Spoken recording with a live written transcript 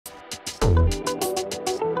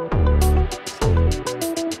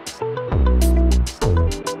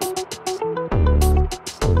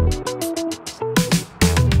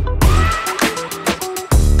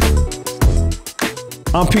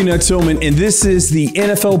I'm Peanut Tillman, and this is the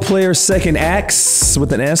NFL Player Second Acts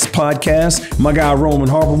with an S podcast. My guy Roman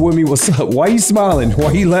Harper with me. What's up? Why you smiling?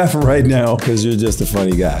 Why you laughing right now? Because you're just a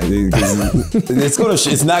funny guy.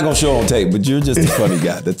 It's not going to show on tape, but you're just a funny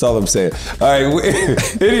guy. That's all I'm saying. All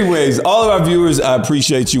right. Anyways, all of our viewers, I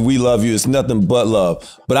appreciate you. We love you. It's nothing but love.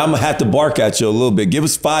 But I'm going to have to bark at you a little bit. Give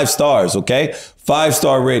us 5 stars, okay?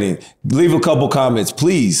 5-star rating. Leave a couple comments.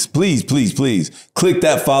 Please, please, please, please. Click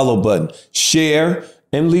that follow button. Share.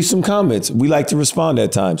 And leave some comments. We like to respond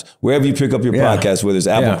at times. Wherever you pick up your podcast, whether it's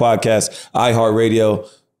Apple Podcasts, iHeartRadio.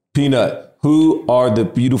 Peanut, who are the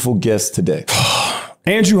beautiful guests today?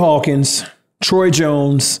 Andrew Hawkins, Troy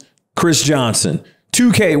Jones, Chris Johnson.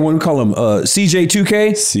 2K, what do we call him?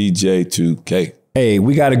 CJ2K? CJ2K. Hey,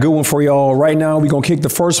 we got a good one for y'all. Right now, we're going to kick the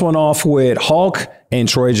first one off with Hawk and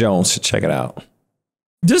Troy Jones. Check it out.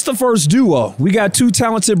 This the first duo. We got 2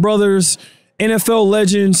 talented brothers, NFL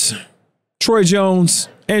legends, Troy Jones,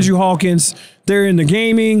 Andrew Hawkins. They're in the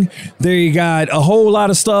gaming. They got a whole lot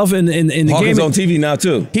of stuff in the gaming. Hawkins on TV now,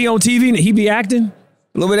 too. He on TV. He be acting? A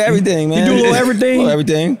little bit of everything, man. He do a little everything? A little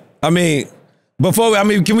everything.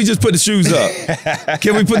 Can we just put the shoes up?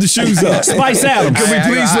 Can we put the shoes up? Spice Adams. Can we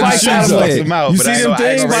please put the shoes up? You see them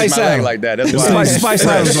things? Spice Adams. Like that. That's why. Spice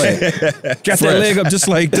Adams leg. Got that leg up just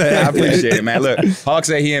like that. I appreciate it, man. Look, Hawk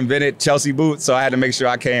said he invented Chelsea boots, so I had to make sure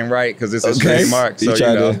I came right because it's a trademark. So,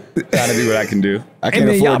 trying to do what I can do. And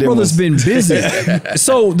man, y'all brothers been busy.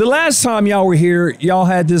 So the last time y'all were here, y'all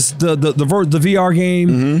had the VR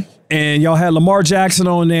game, and y'all had Lamar Jackson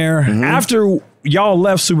on there. After y'all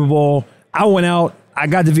left Super Bowl, I went out, I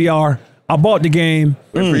got the VR, I bought the game.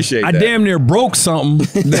 Appreciate that. I damn near broke something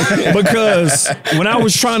because when I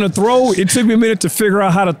was trying to throw, it took me a minute to figure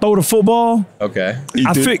out how to throw the football. Okay.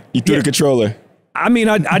 You threw the controller. I mean,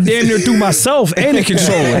 I damn near threw myself and the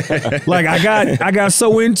controller. Like I got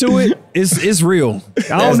so into it. It's real.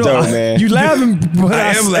 I don't know. Dope, man. You laughing, but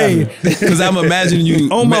I am laughing because I'm imagining you.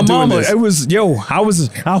 Oh my mama! This. It was I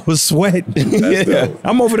was sweating.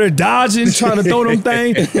 I'm over there dodging, trying to throw them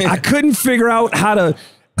thing. I couldn't figure out how to.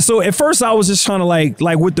 So at first I was just trying to like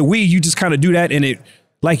with the Wii, you just kind of do that, and it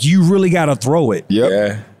like you really got to throw it. Yep.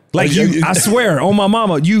 Yeah. Like I swear, on my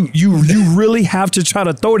mama, you really have to try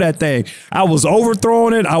to throw that thing. I was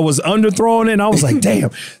overthrowing it, I was underthrowing it, and I was like, damn,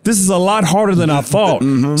 this is a lot harder than I thought.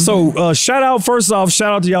 So shout out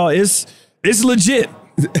to y'all. It's legit.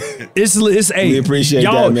 It's we appreciate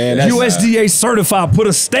y'all, that, man. That's USDA certified. Put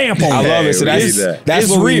a stamp on it. I love it. So that's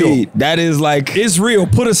what real. We need. That is like it's real.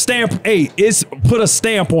 Put a stamp. Hey, put a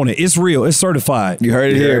stamp on it. It's real. It's certified. You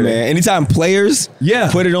heard it here, man. Anytime players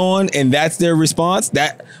put it on and that's their response,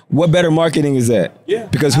 what better marketing is that? Yeah.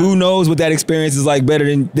 Because who knows what that experience is like better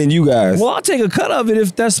than you guys. Well, I'll take a cut of it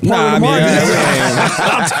if that's part of the marketing.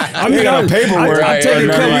 I mean, got paperwork. I take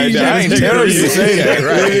a cut of it. I ain't telling you to say that,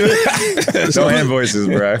 right? No invoices,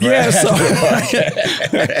 bro. Yeah. So,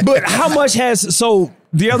 but how much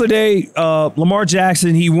the other day, Lamar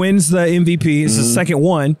Jackson, he wins the MVP. It's his second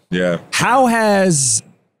one. Yeah. How has,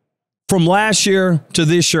 from last year to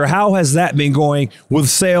this year, how has that been going with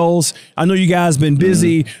sales? I know you guys been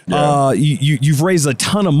busy. You've raised a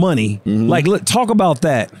ton of money. Like, talk about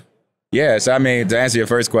that. Yeah, so I mean, to answer your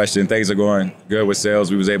first question, things are going good with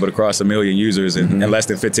sales. We was able to cross 1 million users in less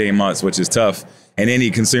than 15 months, which is tough in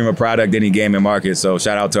any consumer product, any gaming market. So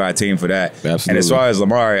shout out to our team for that. Absolutely. And as far as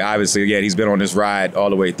Lamar, obviously, again, he's been on this ride all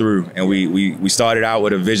the way through. And we started out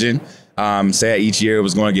with a vision, said each year it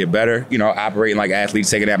was going to get better, operating like athletes,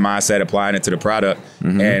 taking that mindset, applying it to the product.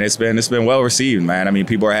 And it's been well received, man. I mean,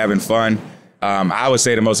 people are having fun. I would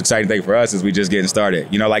say the most exciting thing for us is we just getting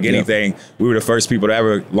started. Like anything, we were the first people to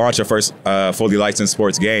ever launch a first fully licensed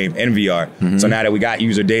sports game in VR. So now that we got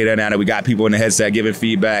user data, now that we got people in the headset giving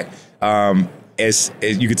feedback,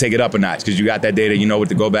 you can take it up a notch because you got that data, you know what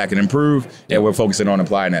to go back and improve, and we're focusing on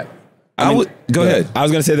applying that. Go ahead. I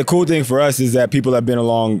was going to say the cool thing for us is that people have been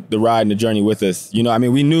along the ride and the journey with us.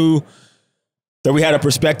 We knew that we had a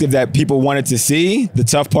perspective that people wanted to see. The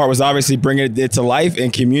tough part was obviously bringing it to life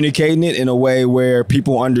and communicating it in a way where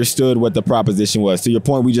people understood what the proposition was. To your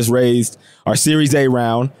point, we just raised our Series A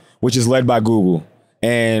round, which is led by Google.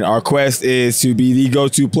 And our quest is to be the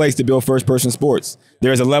go-to place to build first-person sports.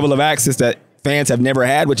 There's a level of access that fans have never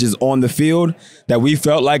had, which is on the field, that we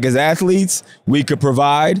felt like as athletes we could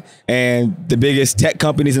provide. And the biggest tech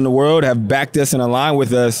companies in the world have backed us and aligned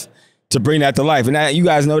with us to bring that to life. And that, you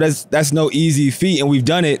guys know that's no easy feat. And we've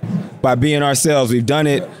done it by being ourselves. We've done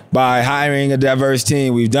it by hiring a diverse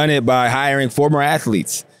team. We've done it by hiring former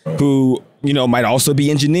athletes who, might also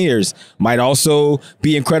be engineers, might also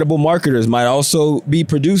be incredible marketers, might also be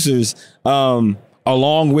producers,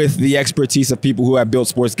 along with the expertise of people who have built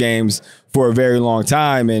sports games for a very long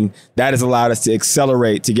time, and that has allowed us to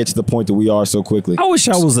accelerate to get to the point that we are so quickly. I wish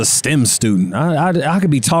I was a STEM student. I could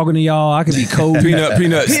be talking to y'all. I could be code.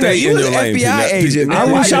 Peanut, stay in your lane. FBI agent, man. I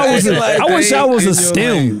wish I was a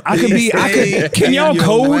STEM. I could be. Can y'all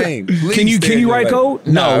code? Can you write code?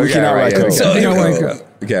 No, we cannot write code.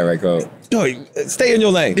 We can't write code. No, stay in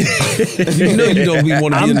your lane. You know you don't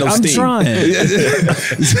want to be in no steam. I'm trying.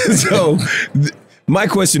 So, my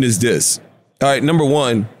question is this. All right, number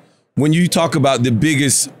one, when you talk about the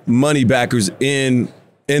biggest money backers in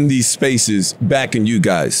these spaces backing you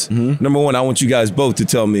guys, number one, I want you guys both to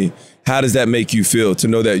tell me, how does that make you feel to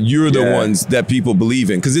know that you're the ones that people believe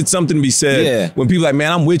in? Because it's something to be said when people are like,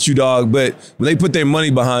 man, I'm with you, dog. But when they put their money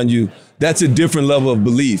behind you, that's a different level of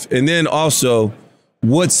belief. And then also,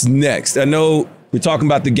 what's next? I know we're talking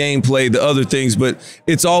about the gameplay, the other things, but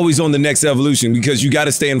it's always on the next evolution because you got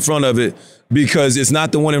to stay in front of it, because it's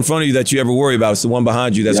not the one in front of you that you ever worry about. It's the one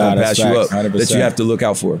behind you that's going to pass you up 100%. that you have to look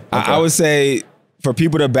out for. Okay. I would say for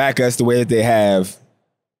people to back us the way that they have,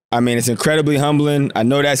 I mean, it's incredibly humbling. I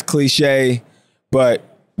know that's cliche, but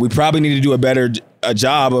we probably need to do a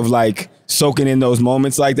job of like soaking in those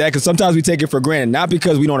moments like that, because sometimes we take it for granted, not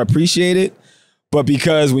because we don't appreciate it, but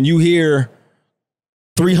because when you hear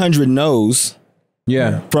 300 no's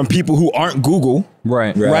from people who aren't Google,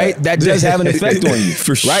 right? That does have an effect on you,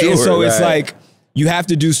 for sure. Right, and so it's like you have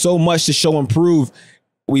to do so much to show and prove.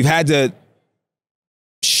 We've had to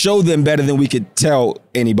show them better than we could tell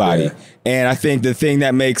anybody. And I think the thing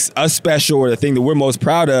that makes us special, or the thing that we're most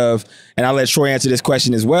proud of, and I'll let Troy answer this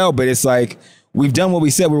question as well, but it's like we've done what we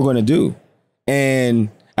said we were going to do. And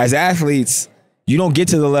as athletes, you don't get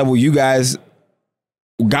to the level you guys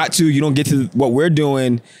got to, you don't get to what we're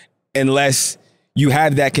doing unless you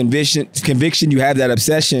have that conviction, you have that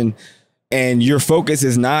obsession, and your focus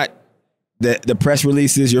is not the press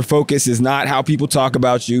releases. Your focus is not how people talk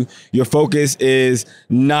about you. Your focus is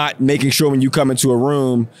not making sure when you come into a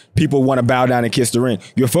room, people want to bow down and kiss the ring.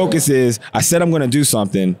 Your focus is, I said I'm going to do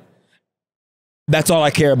something. That's all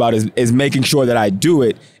I care about is making sure that I do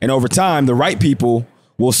it. And over time, the right people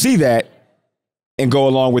will see that and go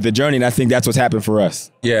along with the journey. And I think that's what's happened for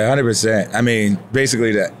us. Yeah, 100%. I mean,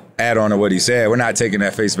 basically to add on to what he said, we're not taking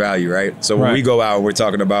that face value, right? So when we go out and we're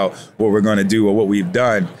talking about what we're going to do or what we've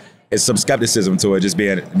done, it's some skepticism to it, just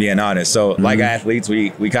being honest. So like athletes,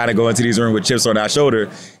 we kind of go into these rooms with chips on our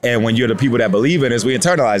shoulder. And when you're the people that believe in us, we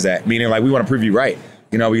internalize that, meaning like we want to prove you right.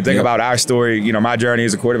 You know, we think about our story, you know, my journey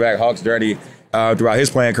as a quarterback, Hawk's journey throughout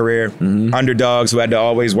his playing career, underdogs who had to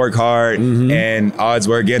always work hard and odds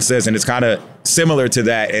were against us. And it's kind of similar to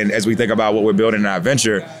that. And as we think about what we're building in our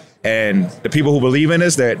venture, and the people who believe in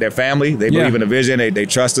us, their family, they believe in the vision, they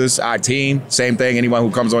trust us, our team, same thing, anyone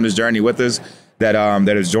who comes on this journey with us that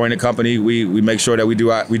has joined the company, we make sure that we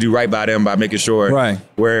do right by them by making sure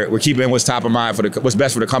we're keeping what's top of mind what's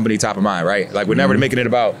best for the company top of mind, right? Like we're never making it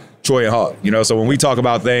about Troy and Hawk, you know? So when we talk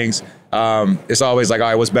about things, it's always like, all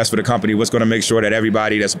right, what's best for the company? What's going to make sure that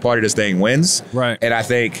everybody that's a part of this thing wins? Right. And I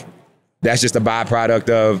think that's just a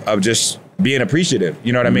byproduct of just being appreciative,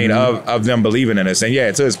 you know what I mean, of them believing in us. And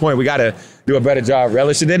yeah, to this point, we got to do a better job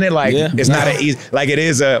relishing in it. Like it's not an easy, like it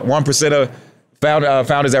is a 1% of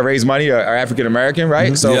founders that raise money are African American,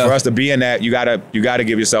 right? So for us to be in that, you gotta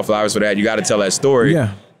give yourself flowers for that. You gotta tell that story.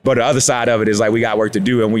 Yeah. But the other side of it is like we got work to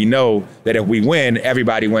do, and we know that if we win,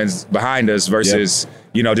 everybody wins behind us versus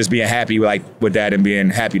you know just being happy like with that and being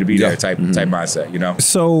happy to be there type mindset, you know.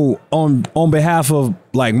 So on behalf of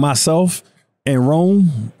like myself and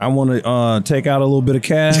Rome, I want to take out a little bit of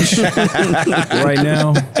cash right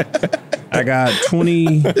now. I got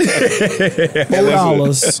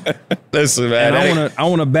 $24. Listen, man. And I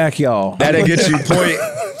wanna back y'all. That'll get you point.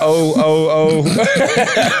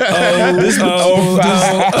 This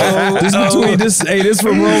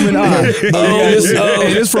from Rome and I.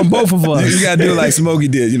 This from both of us. You gotta do it like Smokey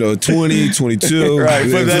did, you know, 20, 22. Right.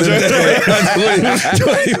 But that's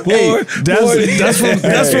 24.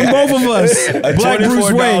 That's from both of us. A Black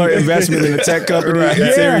Bruce Wayne investment in a tech company,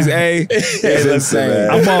 Series A. Is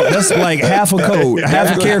insane. That's like half a code,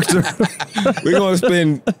 half a character. We're gonna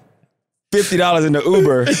spend $50 in the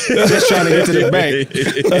Uber just trying to get to the bank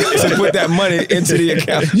to put that money into the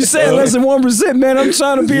account. You said less than 1%, man. I'm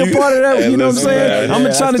trying to be a part of that. You know what I'm saying? Man, I'm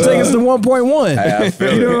trying to take us to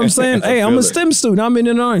 1.1. You know what I'm saying? Hey, I'm a STEM student. I'm in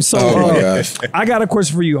the army. So I got a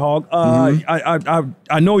question for you, Hawk.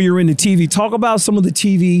 I know you're in the TV. Talk about some of the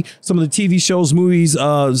TV shows, movies,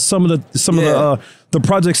 some of the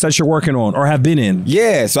projects that you're working on or have been in.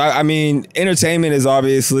 Yeah. So I mean, entertainment is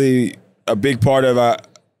obviously a big part of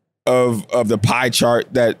the pie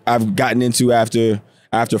chart that I've gotten into after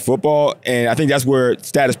after football. And I think that's where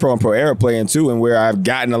Status Pro and Pro Era play in too, and where I've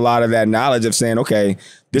gotten a lot of that knowledge of saying, okay,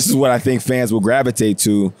 this is what I think fans will gravitate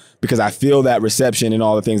to because I feel that reception in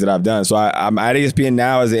all the things that I've done. So I'm at ESPN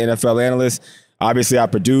now as an NFL analyst. Obviously, I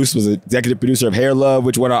was an executive producer of Hair Love,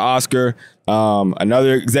 which won an Oscar.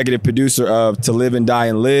 Another executive producer of To Live and Die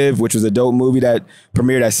and Live, which was a dope movie that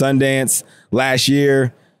premiered at Sundance last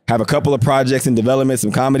year. Have a couple of projects in development,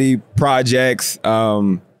 some comedy projects.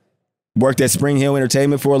 Worked at Spring Hill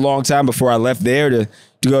Entertainment for a long time before I left there to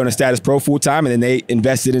go into Status Pro full time, and then they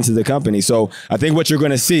invested into the company. So I think what you're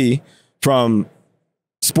going to see from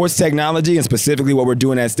sports technology and specifically what we're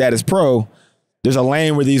doing at Status Pro, there's a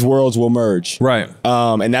lane where these worlds will merge. Right.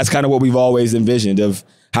 And that's kind of what we've always envisioned of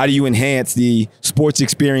how do you enhance the sports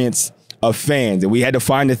experience of fans? And we had to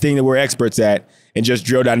find the thing that we're experts at and just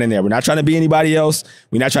drill down in there. We're not trying to be anybody else.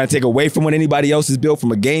 We're not trying to take away from what anybody else has built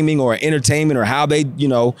from a gaming or an entertainment or how they,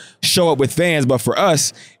 show up with fans. But for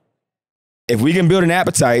us, if we can build an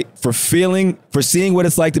appetite for seeing what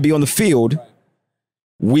it's like to be on the field,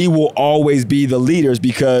 we will always be the leaders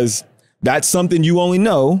because that's something you only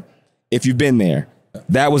know if you've been there.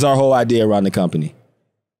 That was our whole idea around the company.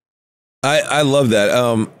 I love that.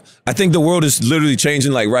 I think the world is literally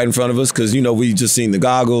changing like right in front of us because, we just seen the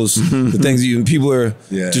goggles, the things people are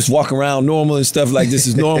just walking around normal and stuff like this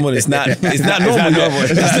is normal. And it's not normal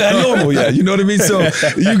yet. It's not normal yet. You know what I mean? So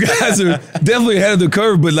you guys are definitely ahead of the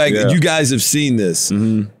curve, but you guys have seen this.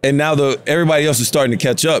 And now everybody else is starting to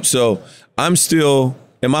catch up. So I'm still,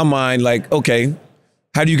 in my mind, like, okay,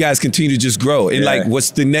 how do you guys continue to just grow? And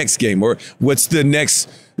what's the next game or what's the next,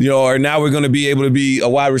 or now we're going to be able to be a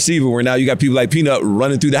wide receiver where now you got people like Peanut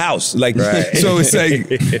running through the house. So it's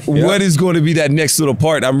like, what is going to be that next little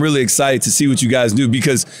part? I'm really excited to see what you guys do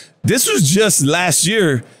because this was just last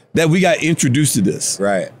year that we got introduced to this.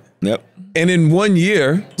 Right. Yep. And in 1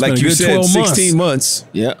 year, like you said, 16 months.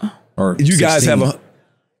 Yeah. Or you 16. Guys have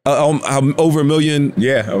over a million.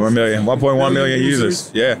 Yeah, over a million. 1.1 million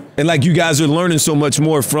users. Yeah. And you guys are learning so much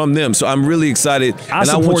more from them. So I'm really excited.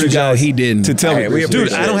 I want you guys he didn't. To tell me,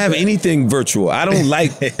 dude, I don't have anything virtual. I don't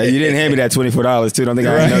like. Hey, you didn't hand me that $24 too. Don't think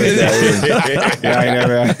I noticed that. I ain't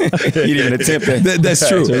never. You didn't attempt it. That's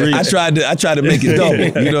true. I tried to make it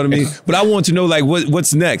double. You know what I mean? But I want to know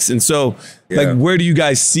what's next. And so where do you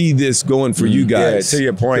guys see this going for you guys? Yeah, to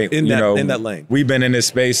your point, in that lane. We've been in this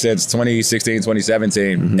space since 2016,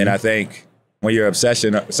 2017. And I think when you're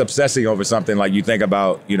obsessing over something, like you think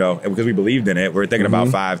about, because we believed in it, we're thinking about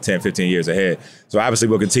 5, 10, 15 years ahead. So obviously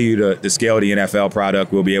we'll continue to scale the NFL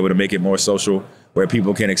product. We'll be able to make it more social where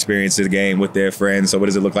people can experience the game with their friends. So what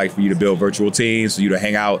does it look like for you to build virtual teams, for you to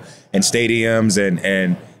hang out in stadiums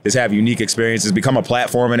and just have unique experiences, become a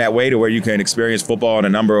platform in that way to where you can experience football in a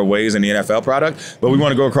number of ways in the NFL product. But we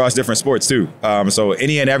want to go across different sports too. So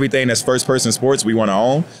any and everything that's first person sports we want to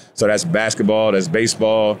own. So that's basketball, that's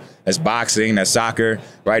baseball, that's boxing, that's soccer,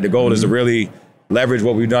 right? The goal is to really leverage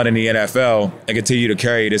what we've done in the NFL and continue to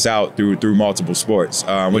carry this out through multiple sports,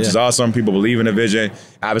 which is awesome. People believe in the vision.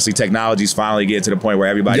 Obviously, technology's finally getting to the point where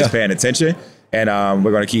everybody's paying attention. And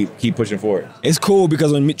we're going to keep pushing forward. It's cool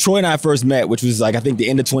because when Troy and I first met, which was I think the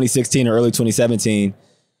end of 2016 or early 2017,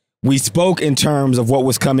 we spoke in terms of what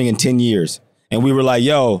was coming in 10 years. And we were like,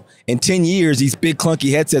 yo, in 10 years, these big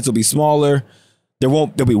clunky headsets will be smaller. They'll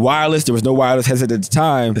be wireless. There was no wireless headset at the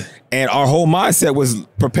time. And our whole mindset was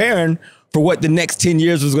preparing for what the next 10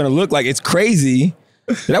 years was going to look like. It's crazy.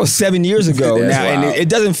 That was 7 years ago now, and it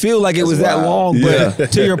doesn't feel like it was that long.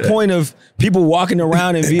 But to your point of people walking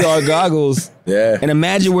around in VR goggles, and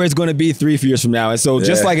imagine where it's going to be 3 years from now. And so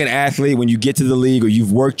just like an athlete, when you get to the league or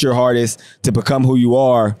you've worked your hardest to become who you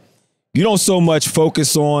are, you don't so much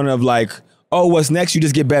focus on oh, what's next? You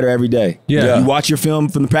just get better every day. Yeah. You watch your film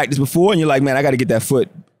from the practice before, and you're like, man, I got to get that foot.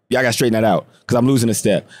 Yeah, I got to straighten that out because I'm losing a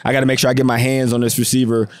step. I got to make sure I get my hands on this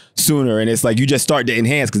receiver sooner. And it's like you just start to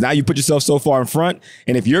enhance because now you put yourself so far in front.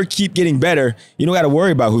 And if you keep getting better, you don't got to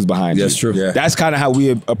worry about who's behind you. That's true. Yeah. That's kind of how we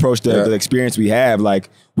approach the experience we have. Like,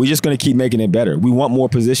 we're just going to keep making it better. We want more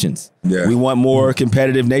positions. Yeah. We want more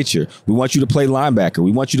competitive nature. We want you to play linebacker.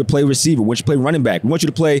 We want you to play receiver. We want you to play running back. We want you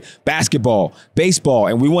to play basketball, baseball.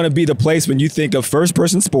 And we want to be the place when you think of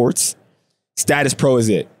first-person sports, Status Pro is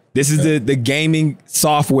it. This is the gaming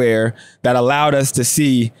software that allowed us to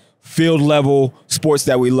see field-level sports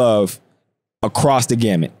that we love across the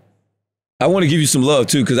gamut. I want to give you some love,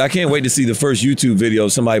 too, because I can't wait to see the first YouTube video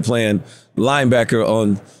of somebody playing linebacker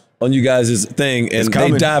on on you guys' thing, and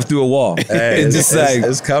they dive through a wall. Hey, it's just like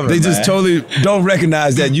it's coming, they just man. totally don't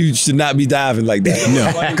recognize that you should not be diving like that.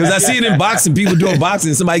 No, because I see it in boxing. People doing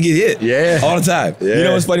boxing, somebody get hit. All the time. You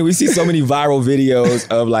know what's funny? We see so many viral videos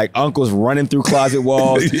of like uncles running through closet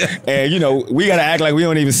walls, and you know we gotta act like we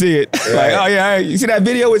don't even see it. Like, oh yeah, you see that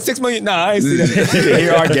video with 6 million? Nah, I ain't see that. You can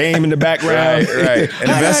hear our game in the background. Right. And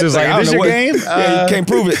investors like, is this your game? Yeah, you can't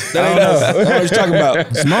prove it. That ain't us. I don't know what you're talking about.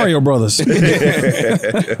 It's Mario Brothers.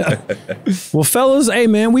 Well, fellas, hey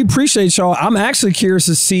man, we appreciate y'all. I'm actually curious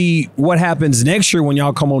to see what happens next year when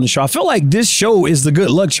y'all come on the show. I feel like this show is the good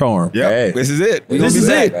luck charm. Yeah, Hey. this is it. This is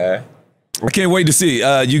it. Man. I can't wait to see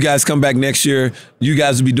you guys come back next year. You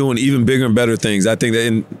guys will be doing even bigger and better things. I think that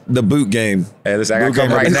in the boot game. Hey, listen, I gotta come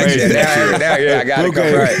game right next year. Now, I gotta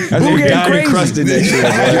come right. I think game Diamond crazy. crusted next year.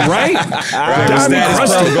 Right? Diamond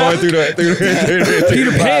crusted. Going through the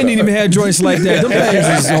Peter Pan didn't even have joints like that.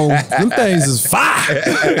 Them things is fire.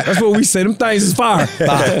 That's what we say. Them things is fire.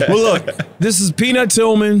 Well, look, this is Peanut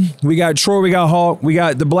Tillman. We got Troy. We got Hawk. We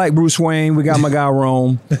got the Black Bruce Wayne. We got my guy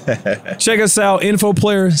Rome. Check us out. Info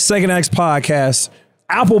Player Second Acts Podcast,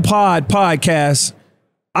 Apple Podcast,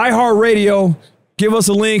 iHeartRadio. Give us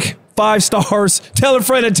a link. 5 stars. Tell a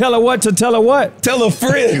friend and tell her what to tell her what. Tell a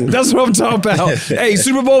friend. That's what I'm talking about. Hey,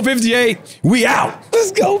 Super Bowl 58. We out.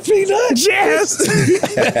 Let's go, Peanut. Yes.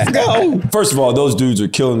 Let's go. First of all, those dudes are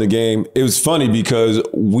killing the game. It was funny because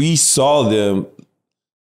we saw them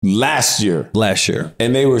last year,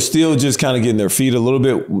 and they were still just kind of getting their feet a little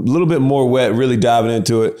bit more wet, really diving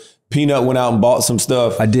into it. Peanut went out and bought some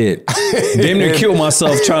stuff. I did. Damn near killed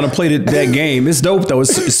myself trying to play that game. It's dope though.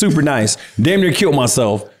 It's super nice. Damn near killed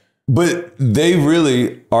myself. But they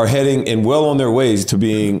really are heading and well on their ways to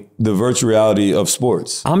being the virtual reality of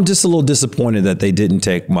sports. I'm just a little disappointed that they didn't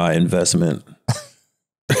take my investment.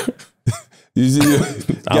 You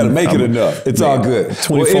got to make it enough. It's all good.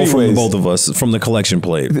 24 from both of us from the collection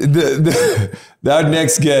plate. Our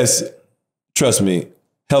next guest, trust me,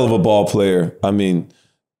 hell of a ball player. I mean,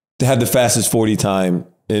 they had the fastest 40 time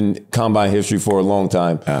in combine history for a long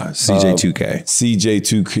time. CJ2K.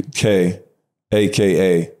 CJ2K,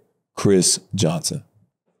 a.k.a. Chris Johnson.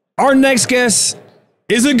 Our next guest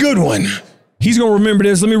is a good one. He's going to remember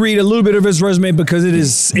this. Let me read a little bit of his resume because it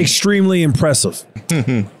is extremely impressive.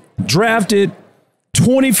 Drafted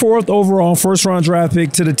 24th overall first round draft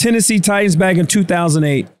pick to the Tennessee Titans back in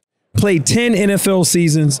 2008. Played 10 NFL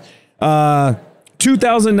seasons.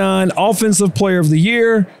 2009 Offensive Player of the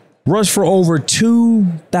Year. Rushed for over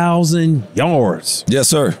 2,000 yards. Yes,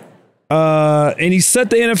 sir. And he set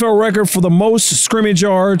the NFL record for the most scrimmage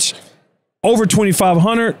yards, over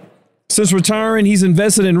 2,500. Since retiring, he's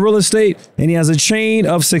invested in real estate, and he has a chain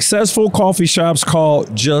of successful coffee shops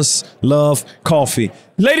called Just Love Coffee.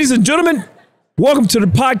 Ladies and gentlemen, welcome to the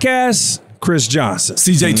podcast, Chris Johnson.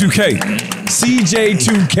 CJ2K.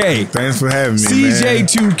 CJ2K. Thanks for having me,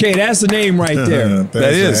 CJ2K. That's the name right there.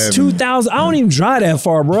 That is 2,000. I don't even drive that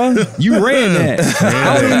far, bro. You ran that.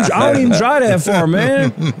 I don't even drive that far,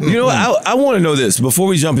 man. You know, I want to know this before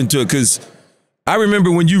we jump into it, because I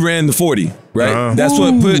remember when you ran the 40, right? That's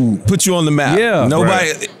what put you on the map. Yeah. Nobody,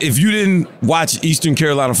 if you didn't watch Eastern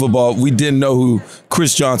Carolina football, we didn't know who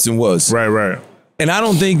Chris Johnson was. Right. And I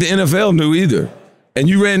don't think the NFL knew either. And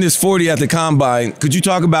you ran this 40 at the combine. Could you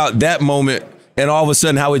talk about that moment and all of a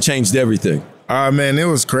sudden how it changed everything? Man, it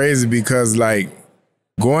was crazy because like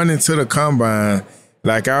going into the combine,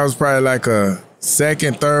 like I was probably like a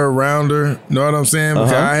second, third rounder. Know what I'm saying?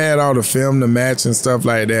 Because I had all the film to match and stuff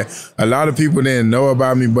like that. A lot of people didn't know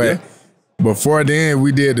about me, but before then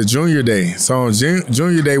we did the junior day. So on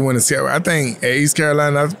junior day when I think at East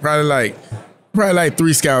Carolina, I was probably like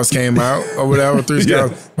 3 scouts came out or whatever, 3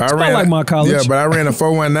 scouts. But I ran like my college. Yeah, but I ran a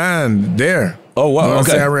 419 there. Oh, wow. You know what I'm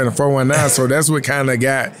Okay. saying? I ran a 419, so that's what kind of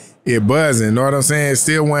got it buzzing. Know what I'm saying? It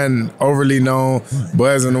still wasn't overly known,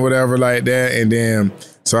 buzzing or whatever like that. And then,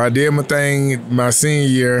 so I did my thing my senior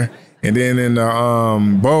year, and then in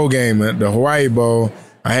the bowl game, the Hawaii Bowl,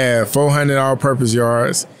 I had 400 all-purpose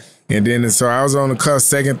yards. And then, so I was on the cusp,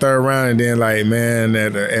 second, third round, and then like, man,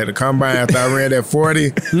 at the combine after I ran that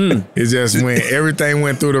 40, it just went, everything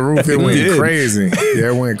went through the roof. It went crazy.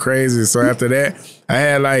 Yeah, it went crazy. So after that,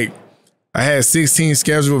 I had 16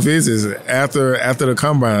 scheduled visits after the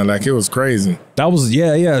combine. Like, it was crazy. That was,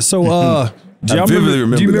 yeah. So, do you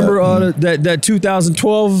remember that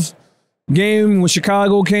 2012 game when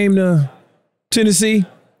Chicago came to Tennessee?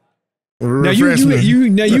 Now you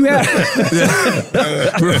had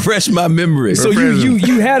refresh my memory. So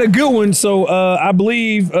you had a good one. So I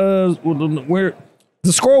believe where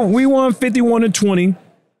the score, we won 51-20.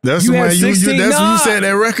 That's You the had one 16? that's when Nah. you set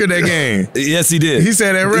that record that game. Yes, he did. He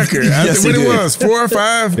set that record. Yes, What he it did. was, 4 or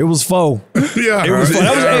 5? It was 4. Yeah. It was fun.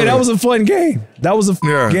 That was a fun game. That was a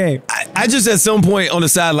fun game. I just at some point on the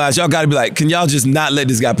sidelines, y'all got to be like, can y'all just not let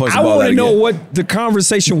this guy punch the I ball want out to know again? what the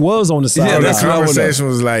conversation was on the Yeah, sideline. that's The what I wanna know. conversation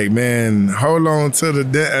was like, man, hold on to the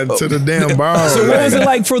damn ball. So what was it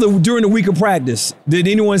like during the week of practice? Did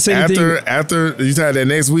anyone say anything? After you talking that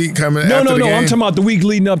next week coming? No, after the game? I'm talking about the week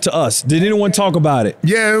leading up to us. Did anyone talk about it?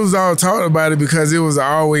 Yeah, it was all talked about it because it was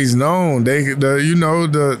always known.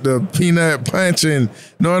 The peanut punch and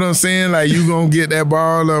know what I'm saying? Like you gonna get that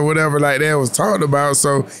ball or whatever like that was talked about.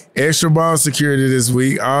 So extra ball security this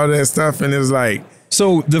week, all that stuff, and it was like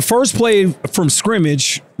So the first play from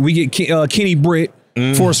scrimmage, we get Kenny Britt,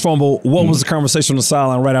 forced fumble. What was the conversation on the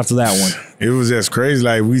sideline right after that one? it was just crazy.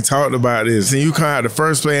 Like we talked about this, and you come out the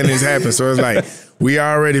first play and this happened. So it's like we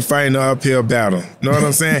already fighting an uphill battle. Know what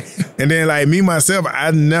I'm saying? And then like me myself,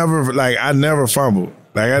 I never fumbled.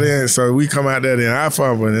 Like I didn't. So we come out there and I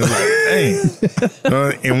fumbled, and it's like,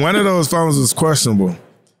 dang. And one of those fumbles was questionable.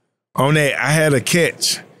 On that, I had a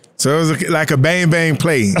catch. So it was like a bang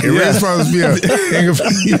play. It was supposed to be a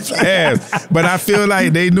incomplete pass, but I feel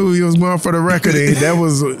like they knew he was going for the record.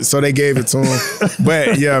 And so they gave it to him.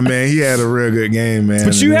 But yeah, man, he had a real good game, man.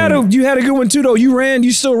 But you had a good one too, though.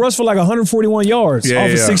 You still rushed for like 141 yards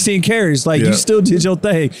off of 16 carries. Like you still did your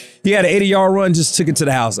thing. He had an 80-yard run, just took it to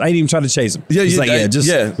the house. I didn't even try to chase him. He's like,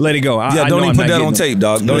 let it go. Don't even put that on tape,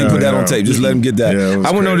 dog. Don't even put that on tape. Just let him get that. Yeah,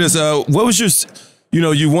 I want to know this. What was your?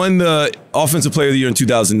 You won the Offensive Player of the Year in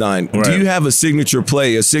 2009. Right. Do you have a signature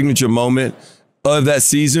play, a signature moment of that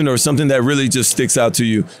season, or something that really just sticks out to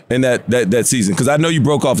you in that season? Because I know you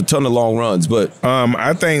broke off a ton of long runs, but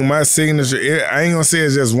I think my signature. I ain't gonna say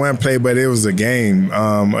it's just one play, but it was a game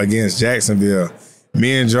against Jacksonville.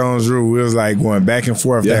 Me and Jones Drew, we was like going back and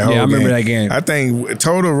forth that whole game. I remember that game. I think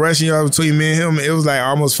total rushing yards between me and him, it was like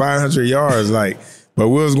almost 500 yards. But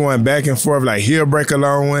we was going back and forth. Like he'll break a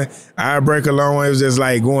long one, I break a long one. It was just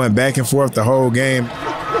like going back and forth the whole game.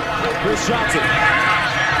 Chris Johnson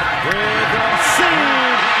with the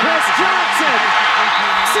seed. Chris Johnson.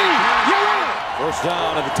 See, you're in. First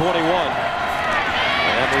down at the 21.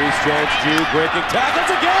 And Maurice Jones-Drew breaking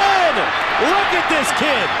tackles again. Look at this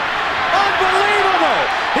kid. Unbelievable.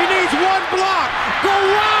 He needs one block.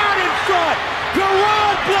 Garrard in front.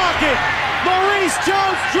 Garrard blocking. Maurice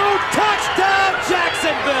Jones-Drew, touchdown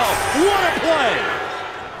Jacksonville. What a play.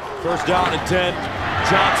 First down and 10.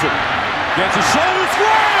 Johnson gets his shoulder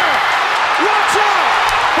square. Watch out.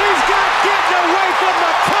 He's got getting away from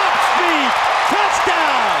the top speed.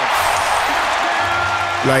 Touchdown.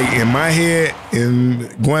 Like in my head,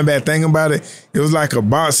 and going back thinking about it, it was like a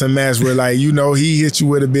boxing match where he hit you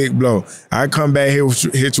with a big blow. I come back here,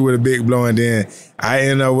 hit you with a big blow, and then I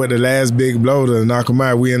end up with the last big blow to knock him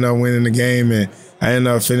out. We end up winning the game, and I end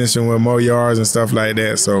up finishing with more yards and stuff like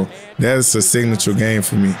that. So that's a signature game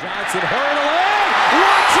for me. Johnson hurdling.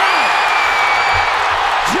 Watch out.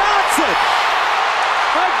 Johnson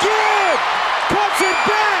again puts it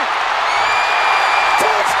back.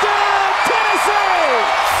 Touchdown Tennessee.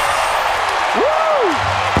 Woo!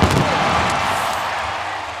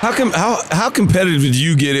 how competitive did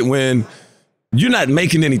you get it when you're not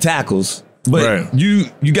making any tackles, but you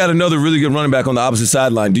got another really good running back on the opposite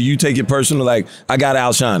sideline? Do you take it personal, like I got to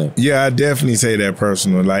outshine him? Yeah, I definitely say that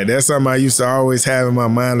personal. Like that's something I used to always have in my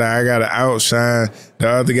mind. Like I got to outshine the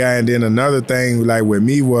other guy. And then another thing, like with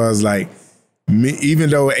me was like, even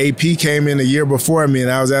though AP came in the year before me and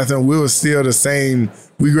I was after him, we were still the same.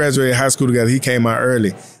 We graduated high school together. He came out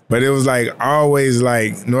early. But it was like always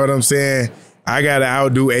like, you know what I'm saying? I got to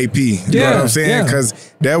outdo AP. You know what I'm saying?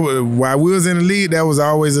 Because that was, while we was in the league, that was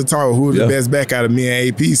always a talk. Who was the best back out of me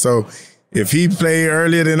and AP? So if he played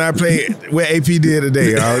earlier than I played, what AP did today,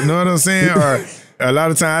 you know what I'm saying? Or a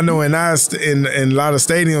lot of time, I know in a lot of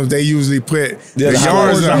stadiums, they usually put the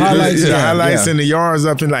yards up, the highlights and the yards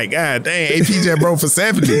up, and like, God dang, AP just broke for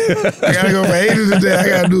 70. I gotta go for 80 today. I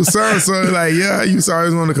gotta do something. So like, yeah, you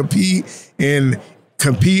always want to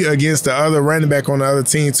compete against the other running back on the other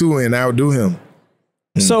team too, and outdo him.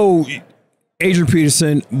 So, Adrian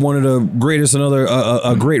Peterson, one of the greatest, another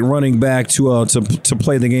a great running back to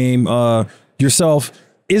play the game. Yourself,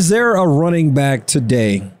 is there a running back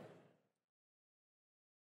today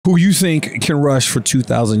who you think can rush for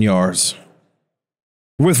 2,000 yards?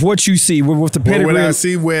 With what you see, with the pedigree,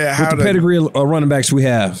 pedigree of running backs we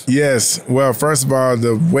have. Yes. Well, first of all,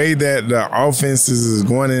 the way that the offenses is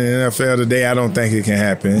going in the NFL today, I don't think it can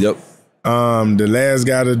happen. Yep. The last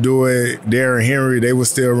guy to do it, Derrick Henry, they were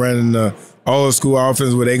still running the old school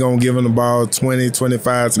offense where they going to give him the ball 20,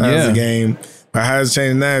 25 times a game. But how it's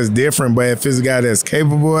changing now is different. But if it's a guy that's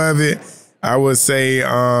capable of it, I would say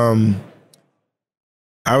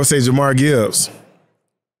Jamar Gibbs.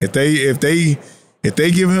 If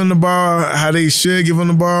they give him the ball how they should give him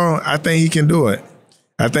the ball, I think he can do it.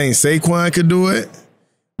 I think Saquon could do it,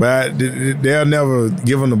 but they'll never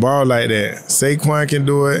give him the ball like that. Saquon can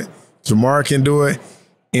do it. Jamar can do it.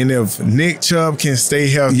 And if Nick Chubb can stay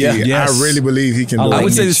healthy, I really believe he can do it. I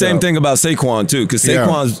would say the same thing about Saquon, too, because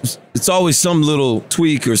Saquon's, it's always some little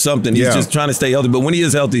tweak or something. He's just trying to stay healthy. But when he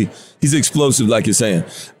is healthy, he's explosive, like you're saying.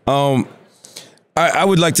 I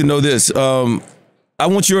would like to know this. I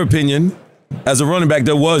want your opinion. As a running back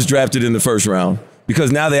that was drafted in the first round,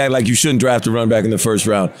 because now they act like you shouldn't draft a running back in the first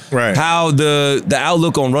round. Right. How the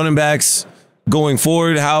outlook on running backs going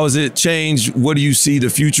forward, how has it changed? What do you see the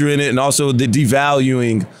future in it? And also the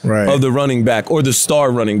devaluing of the running back or the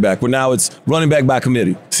star running back, where now it's running back by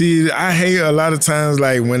committee. See, I hate a lot of times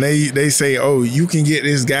like when they say, oh, you can get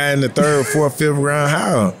this guy in the 3rd, 4th, 5th round.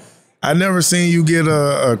 How? I never seen you get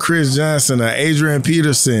a Chris Johnson, a Adrian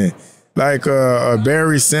Peterson, like a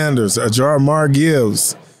Barry Sanders, a Jamar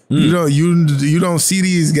Gibbs. You don't see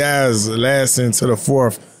these guys lasting to the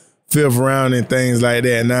 4th, 5th round and things like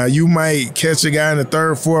that. Now you might catch a guy in the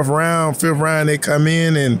 3rd, 4th round, 5th round. They come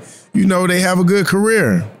in and they have a good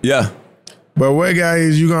career. Yeah. But what guy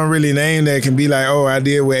is you gonna really name that can be like, oh, I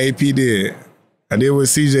did what AP did, I did what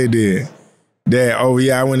CJ did. That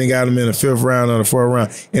I went and got him in the 5th round or the 4th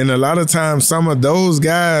round. And a lot of times, some of those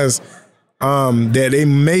guys. That they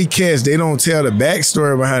may catch, they don't tell the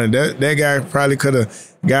backstory behind it. That guy probably could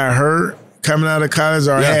have got hurt coming out of college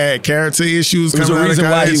or had character issues coming out of college. There's a reason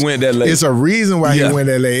why he went that late. It's a reason why he went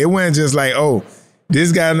that late. It wasn't just like, oh,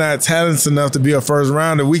 this guy not talented enough to be a first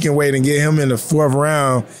rounder. We can wait and get him in the 4th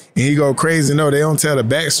round and he go crazy. No, they don't tell the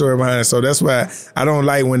backstory behind it. So that's why I don't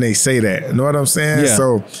like when they say that. You know what I'm saying? Yeah.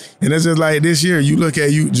 So, and it's just like this year, you look at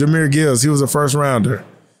Jahmyr Gibbs, he was a first rounder.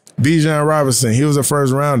 Bijan Robinson, he was a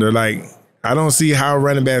first rounder. Like, I don't see how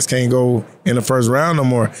running backs can't go in the 1st round no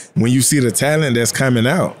more when you see the talent that's coming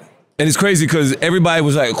out. And it's crazy because everybody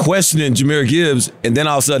was like questioning Jahmyr Gibbs, and then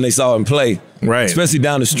all of a sudden they saw him play. Right. Especially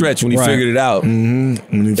down the stretch when he figured it out.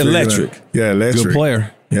 Mm-hmm. Electric. Yeah, electric. Good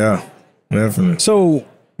player. Yeah, definitely. So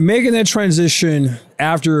making that transition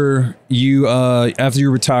after you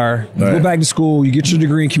retire, you go back to school, you get your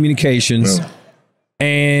degree in communications,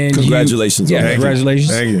 and congratulations. Congratulations.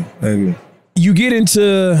 Thank you.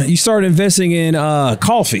 You start investing in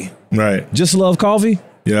coffee. Right. Just Love Coffee.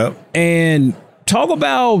 Yep. And talk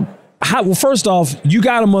about how, well, first off, you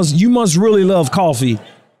must really love coffee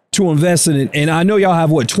to invest in it. And I know y'all have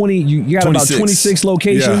 20, you got 26. About 26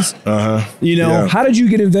 locations. Yeah. How did you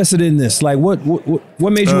get invested in this? Like what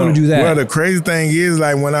made you want to do that? Well, the crazy thing is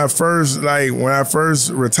like when I first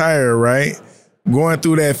retired, right? Going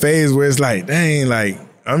through that phase where it's like, dang, like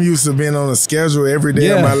I'm used to being on a schedule every day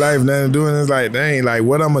of my life, nothing doing. It's like, dang, like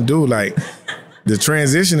what I'm gonna do? Like the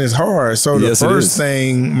transition is hard. So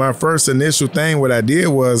my first initial thing, what I did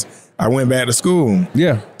was I went back to school.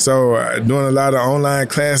 Yeah. So doing a lot of online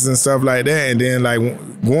classes and stuff like that. And then like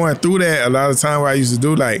going through that, a lot of time what I used to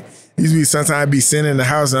do, like sometimes I'd be sitting in the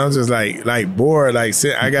house and I'm just like bored, like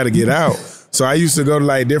I got to get out. So I used to go to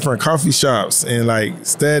like different coffee shops and like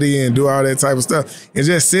study and do all that type of stuff. And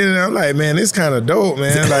just sitting there, I'm like, man, this kind of dope,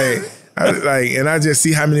 man. And I just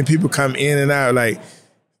see how many people come in and out. Like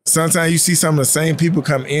sometimes you see some of the same people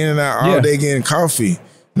come in and out all day getting coffee.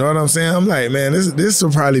 Know what I'm saying? I'm like, man, this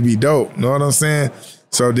will probably be dope. Know what I'm saying?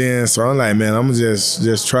 So I'm like, man, I'm gonna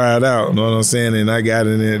just try it out. Know what I'm saying? And I got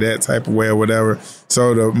in it that type of way or whatever.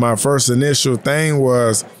 So my first initial thing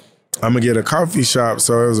was I'm gonna get a coffee shop.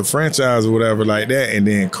 So it was a franchise or whatever like that. And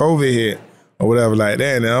then COVID hit or whatever like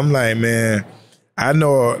that. And I'm like, man, I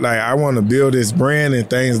know like I want to build this brand and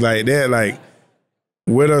things like that. Like,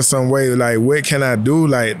 what are some way, like what can I do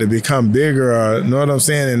like to become bigger or know what I'm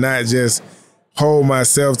saying? And not just hold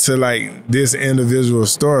myself to like this individual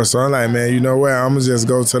store. So I'm like, man, you know what? I'm gonna just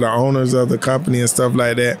go to the owners of the company and stuff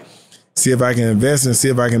like that, see if I can invest and see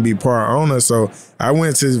if I can be part owner. So I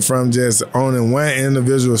went from just owning one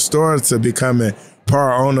individual store to becoming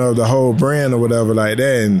part owner of the whole brand or whatever like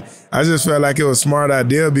that. And I just felt like it was a smart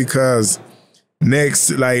idea because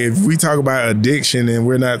next, like if we talk about addiction and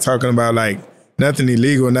we're not talking about like nothing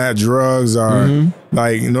illegal, not drugs or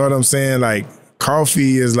like, you know what I'm saying? Like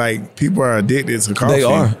coffee is like, people are addicted to coffee. They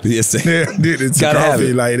are. Yes, they're addicted to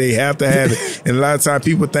coffee. Like they have to have it. And a lot of times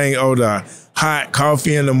people think, oh, the hot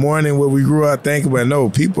coffee in the morning where we grew up thinking, but no,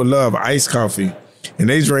 people love iced coffee. And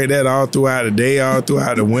they drink that all throughout the day, all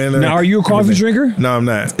throughout the winter. Now, are you a coffee drinker? No, I'm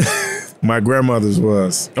not. my grandmother's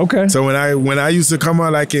was. Okay. So when I used to come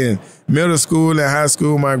out like in middle school and high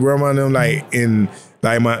school, my grandma and them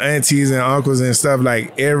like my aunties and uncles and stuff,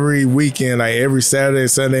 like every weekend, like every Saturday,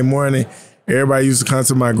 Sunday morning, everybody used to come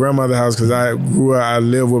to my grandmother's house because I grew up, I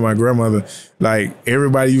lived with my grandmother. Like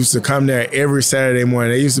everybody used to come there every Saturday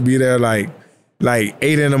morning. They used to be there like 8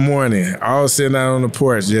 in the morning, all sitting out on the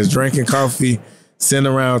porch, just drinking coffee, sitting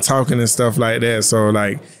around talking and stuff like that. So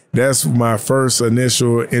like that's my first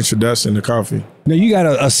initial introduction to coffee. Now you got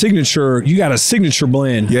a signature. You got a signature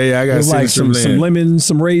blend. Yeah, I got a signature blend. Some lemons,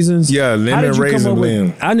 some raisins. Yeah, lemon raisin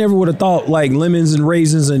blend. I never would have thought like lemons and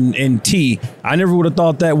raisins and tea. I never would have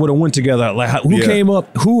thought that would have went together. Like who came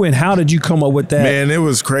up? Who and how did you come up with that? Man, it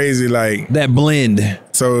was crazy. Like that blend.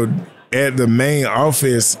 So at the main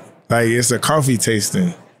office, like it's a coffee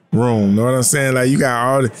tasting room. Know what I'm saying? Like you got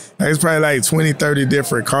all it's probably like 20, 30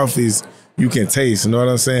 different coffees you can taste, you know what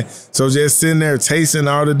I'm saying? So just sitting there tasting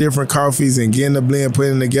all the different coffees and getting the blend,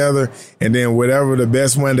 putting it together, and then whatever the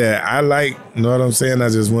best one that I like, you know what I'm saying? I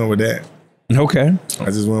just went with that. Okay. I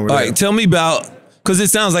just went with that. All right, tell me about, because it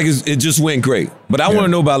sounds like it just went great, but I want to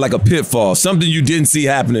know about like a pitfall, something you didn't see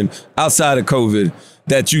happening outside of COVID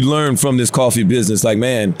that you learned from this coffee business. Like,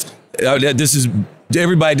 man, this is,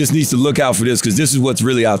 everybody just needs to look out for this because this is what's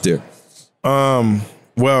really out there.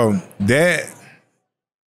 Well,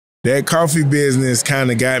 that coffee business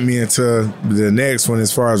kind of got me into the next one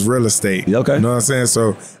as far as real estate. Okay. You know what I'm saying?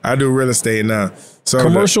 So I do real estate now. So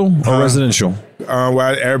commercial or residential?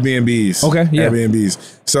 Well, Airbnbs. Okay, yeah.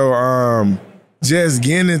 Airbnbs. So just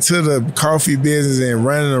getting into the coffee business and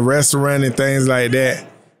running a restaurant and things like that,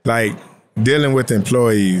 like dealing with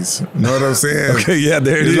employees. You know what I'm saying? Okay, yeah,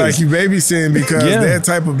 there it it's is. like you babysitting because that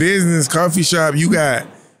type of business, coffee shop, you got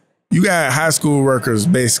high school workers,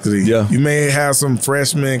 basically. Yeah. You may have some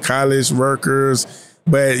freshmen, college workers,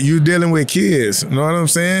 but you're dealing with kids. You know what I'm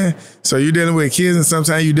saying? So you're dealing with kids, and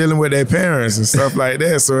sometimes you're dealing with their parents and stuff like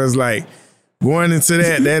that. So it's like going into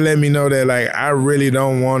that let me know that like I really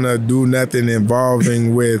don't want to do nothing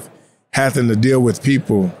involving with having to deal with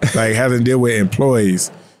people, like having to deal with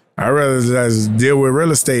employees. I'd rather just deal with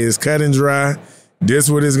real estate. It's cut and dry. This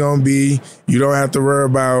what it's gonna be. You don't have to worry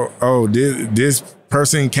about, oh, this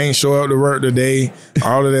person can't show up to work today.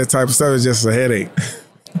 All of that type of stuff is just a headache.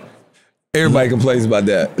 Everybody complains about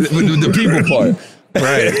that. The people part.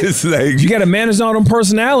 Right. It's like you got to manage all them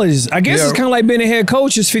personalities. I guess it's kind of like being a head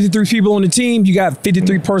coach. It's 53 people on the team. You got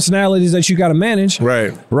 53 personalities that you got to manage.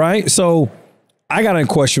 Right. Right. So I got a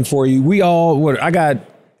question for you. We all, I got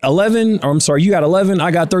 11, or I'm sorry, you got 11.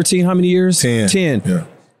 I got 13. How many years? 10. 10. Yeah.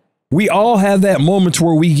 We all have that moment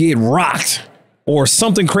where we get rocked or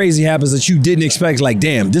something crazy happens that you didn't expect. Like,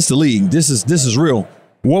 damn, this is the league. This is real.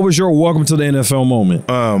 What was your welcome to the NFL moment?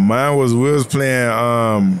 Mine was we was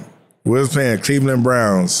playing Cleveland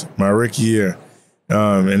Browns my rookie year,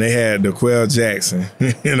 and they had DeQuell Jackson.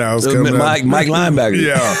 And I was coming Mike linebacker.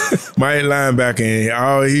 Yeah, Mike linebacker, and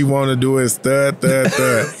all he want to do is thud.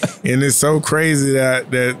 And it's so crazy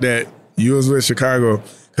that you was with Chicago.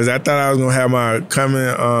 Because I thought I was going to have my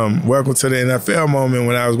welcome to the NFL moment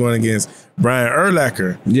when I was going against Brian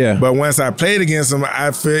Urlacher. Yeah. But once I played against him,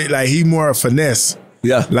 I feel like he more a finesse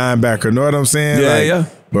linebacker. Know what I'm saying? Yeah, like, yeah.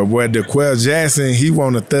 But boy, DeQuell Jackson, he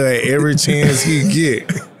want to thud every chance he get.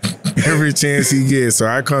 Every chance he gets. So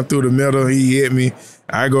I come through the middle, he hit me.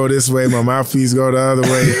 I go this way, my mouthpiece go the other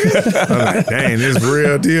way. I'm like, dang, this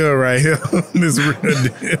real deal right here. This real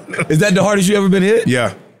deal. Is that the hardest you ever been hit?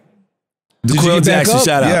 Yeah. DeQuell Jackson,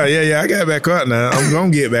 shout out. Yeah. I got back up now. I'm gonna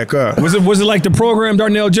get back up. Was it like the program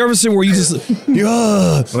Darnell Jefferson where you just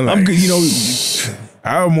I'm good, you know?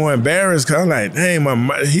 I was more embarrassed because I'm like, dang,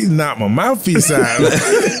 he's knocked my mouthpiece out.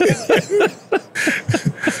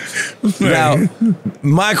 Now,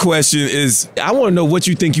 my question is, I want to know what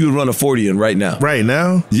you think you would run a 40 in right now. Right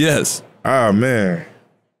now? Yes. Oh man.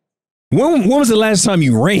 When was the last time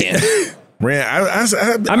you ran?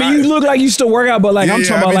 I mean, you look like you still work out, but like I'm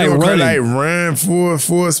talking about like running. Like run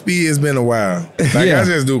full speed. It's been a while. Like I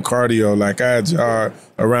just do cardio. Like I jog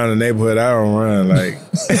around the neighborhood. I don't run. Like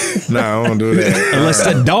I don't do that. Unless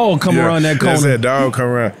that dog come around that corner. Unless that dog come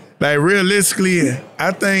around. Like realistically,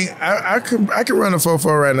 I think I can run a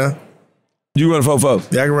 4.4 right now. You run a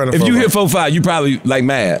 4.4? Yeah, I can run a 4.4. If you hit 4.5, you probably like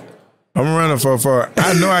mad. I'm gonna run a 4.4.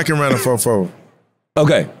 I know I can run a 4.4.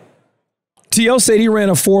 Okay. T.O. said he ran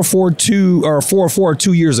a 4.42 or 4.4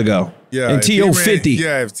 2 years ago. Yeah. And T.O. 50.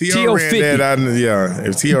 Yeah, if T.O. ran 50. That,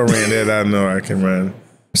 if T.O. ran that, I know I can run.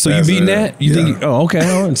 So you beating that? You think? Oh, okay.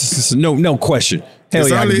 No question. Hell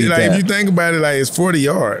it's yeah, only, I can beat like that. if you think about it, like it's 40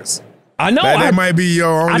 yards. I know. Like, that might be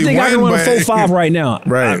your only I think one, I can run a but- 4.5 right now.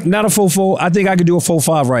 Right. Not a 4.4. I think I could do a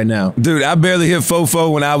 4.5 right now. Dude, I barely hit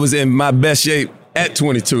 4.4 when I was in my best shape at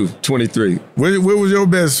 22, 23. What was your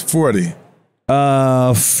best 40?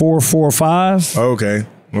 4.45.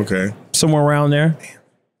 Okay. Somewhere around there.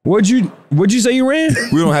 What'd you say you ran?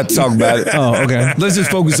 We don't have to talk about it. Oh, okay. Let's just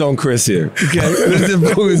focus on Chris here. Okay. Let's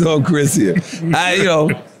just focus on Chris here.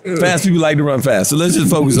 Fast people like to run fast. So let's just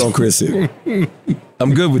focus on Chris here.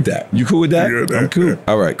 I'm good with that. You cool with that? Good. I'm cool.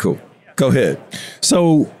 All right, cool. Go ahead.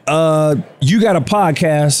 So you got a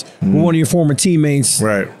podcast with one of your former teammates,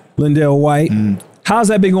 Right. Lindell White. How's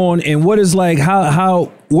that been going? And what is like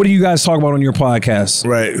what do you guys talk about on your podcast?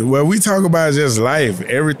 Right. Well, we talk about just life,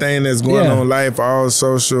 everything that's going on in life, all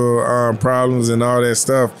social problems and all that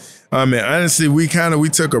stuff. And honestly, we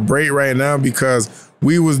took a break right now because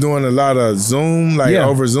we was doing a lot of Zoom,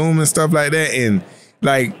 over Zoom and stuff like that. And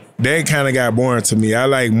like, that kind of got boring to me. I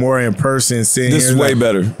like more in person sitting This here. is way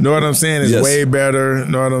better. Know what I'm saying? It's Yes. way better.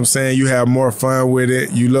 Know what I'm saying? You have more fun with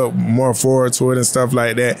it. You look more forward to it and stuff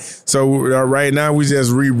like that. So right now we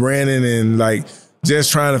just rebranding and like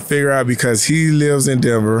just trying to figure out, because he lives in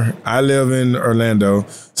Denver, I live in Orlando.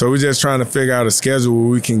 So we're just trying to figure out a schedule where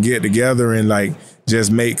we can get together and like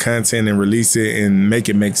just make content and release it and make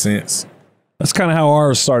it make sense. That's kind of how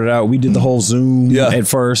ours started out. We did the whole Zoom at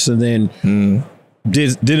first, and then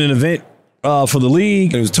did an event for the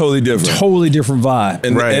league. It was totally different. Totally different vibe.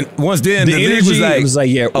 And, Right. and once then, The the league energy was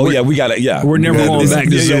like, yeah, oh, yeah, we got it. Yeah. we're never going back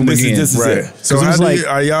to Zoom this again. This is Right. it. So it was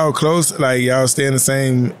are y'all close? Like y'all stay in the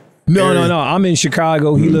same No. area? I'm in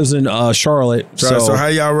Chicago. He lives in Charlotte. So how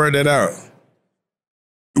y'all work that out?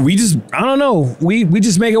 we just, I don't know. We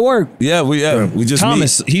just make it work. Yeah, we just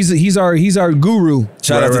Thomas, meet. he's our guru.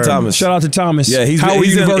 Shout out to Right. Thomas. Shout out to Thomas. Yeah, he's Howard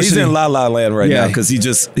in University. La La Land right Yeah. now because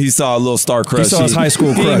he saw a little star crush. He saw his high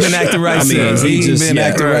school He ain't crush. been acting right I mean, since. he He ain't just- been yeah,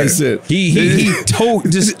 acting right. right since.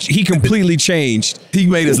 He completely changed. He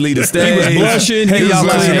made us lead the stage. He was blushing. Hey, He was y'all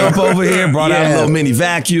clean blushing. up over here. Brought out a Yeah. little mini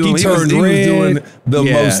vacuum. He turned was red. doing the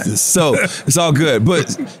Yeah. mostest. So it's all good. But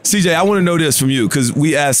CJ, I want to know this from you because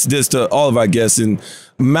we asked this to all of our guests and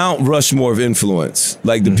Mount Rushmore of influence,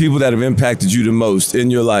 like the people that have impacted you the most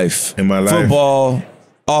in your life. In my life. Football,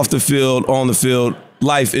 off the field, on the field,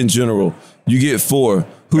 life in general. You get 4.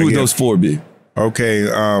 Who would those 4 be? Okay,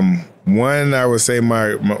 one I would say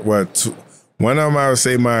one of them I would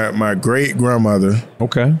say my great grandmother.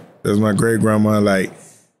 Okay. That was my great grandma. Like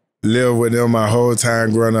lived with them my whole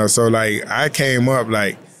time growing up. So like I came up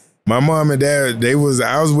like my mom and dad. I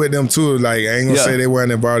was with them too. Like I ain't gonna say they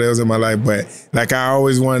weren't involved. They was in my life, but like I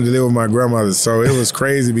always wanted to live with my grandmother. So it was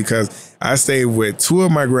crazy because I stayed with 2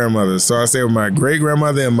 of my grandmothers. So I stayed with my great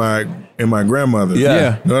grandmother and my grandmother.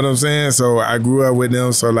 Yeah. Know what I'm saying? So I grew up with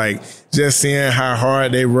them. So like just seeing how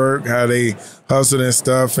hard they work, how they hustle and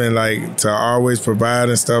stuff, and like to always provide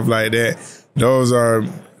and stuff like that. Those are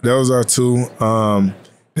 2.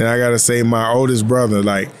 Then I gotta say my oldest brother.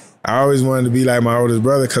 Like I always wanted to be like my oldest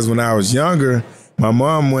brother because when I was younger, my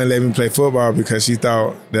mom wouldn't let me play football because she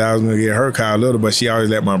thought that I was gonna get hurt kind of little, but she always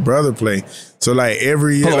let my brother play. So like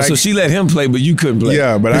every year, Hold on, like, so she let him play, but you couldn't play.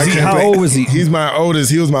 yeah, but I can't how play. old was he? He was my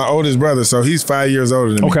oldest brother, so he's 5 years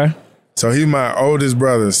older than me. Okay. So he's my oldest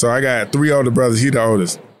brother. So I got 3 older brothers. He the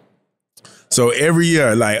oldest. So every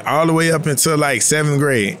year, like all the way up until like 7th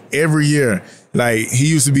grade, every year, like he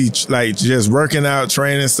used to be like just working out,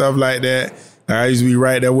 training, stuff like that. I used to be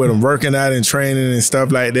right there with him, working out and training and stuff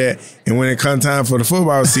like that. And when it come time for the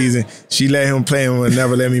football season, she let him play and would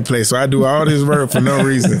never let me play. So I do all this work for no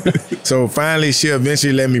reason. So finally, she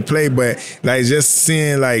eventually let me play. But like just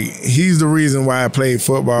seeing like he's the reason why I played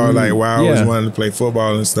football, like why I always wanted to play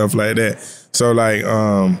football and stuff like that. So like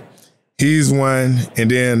he's one, and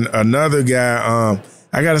then another guy.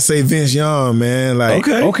 I gotta say Vince Young, man. Like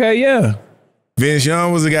Okay. Yeah. Vince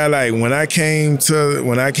Young was a guy like when I came to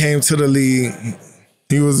the league,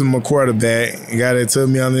 he was my quarterback, a guy that took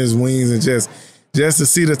me under his wings, and just to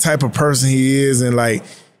see the type of person he is, and like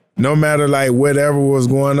no matter like whatever was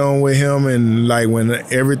going on with him, and like when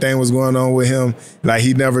everything was going on with him, like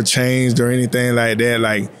he never changed or anything like that.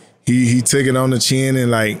 Like he took it on the chin,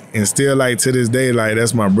 and still like to this day, like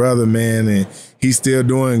that's my brother, man, and he's still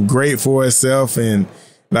doing great for himself. And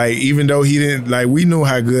like, even though he didn't, like, we knew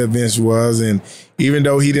how good Vince was, and even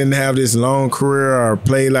though he didn't have this long career or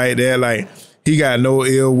play like that, like, he got no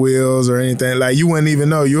ill wills or anything. Like, you wouldn't even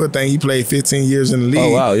know. You would think he played 15 years in the league.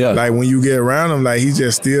 Oh, wow, yeah. Like, when you get around him, like, he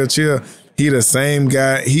just still chill. He the same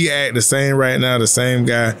guy. He act the same right now, the same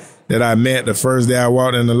guy that I met the first day I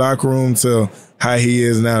walked in the locker room to how he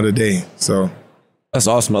is now today. So That's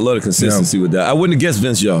awesome. I love the consistency with that. I wouldn't have guessed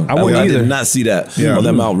Vince Young. I wouldn't either. did not see that on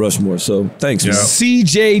that Mount Rushmore. So thanks, man.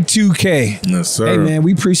 CJ2K. Yes, sir. Hey, man,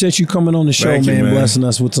 we appreciate you coming on the show, Thank you, man, man. blessing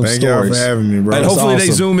us with some Thank stories. y'all for having me, bro. And hopefully they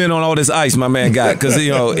awesome. zoom in on all this ice my man got. Because,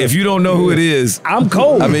 if you don't know who it is, I'm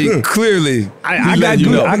cold. I mean, clearly, I got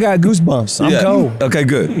goosebumps. I'm cold. Okay,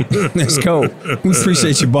 good. It's cold. We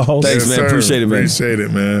appreciate you, balls. Thanks, man. Sir. Appreciate it, man. Appreciate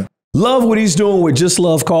it, man. Love what he's doing with Just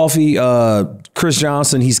Love Coffee. Chris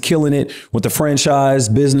Johnson, he's killing it with the franchise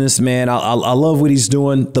business, man. I love what he's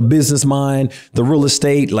doing. The business mind, the real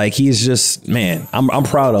estate. Like, he's just, man, I'm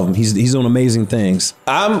proud of him. He's doing amazing things.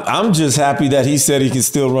 I'm just happy that he said he can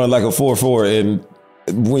still run like a 4.4, and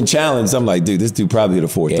when challenged, I'm like, dude, this dude probably hit a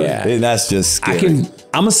 4.3. Yeah. And that's just scary.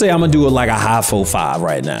 I'm gonna say I'm gonna do it like a high 4.5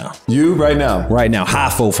 right now. You right now? Right now, high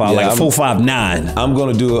 4.5, Yeah, like a I'm- 4.59. I'm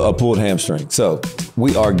going to do a pulled hamstring. So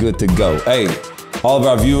we are good to go. Hey, all of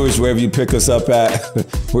our viewers, wherever you pick us up at,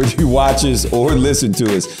 whether you watch us or listen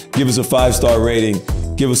to us, give us a 5-star rating,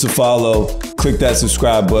 give us a follow, click that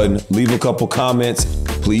subscribe button, leave a couple comments,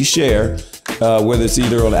 please share, whether it's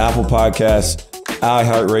either on Apple Podcasts,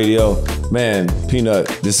 iHeartRadio. Man, Peanut,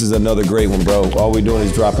 this is another great one, bro. All we doing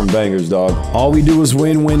is dropping bangers, dog. All we do is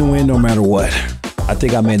win, win, win, no matter what. I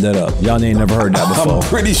think I made that up. Y'all ain't never heard that before. I'm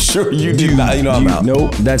pretty sure you did not. I'm out.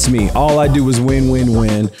 Nope, that's me. All I do is win, win,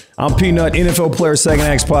 win. I'm Peanut, NFL Player Second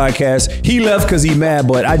Acts Podcast. He left because he mad,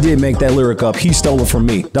 but I did make that lyric up. He stole it from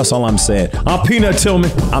me. That's all I'm saying. I'm Peanut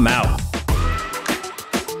Tillman. I'm out.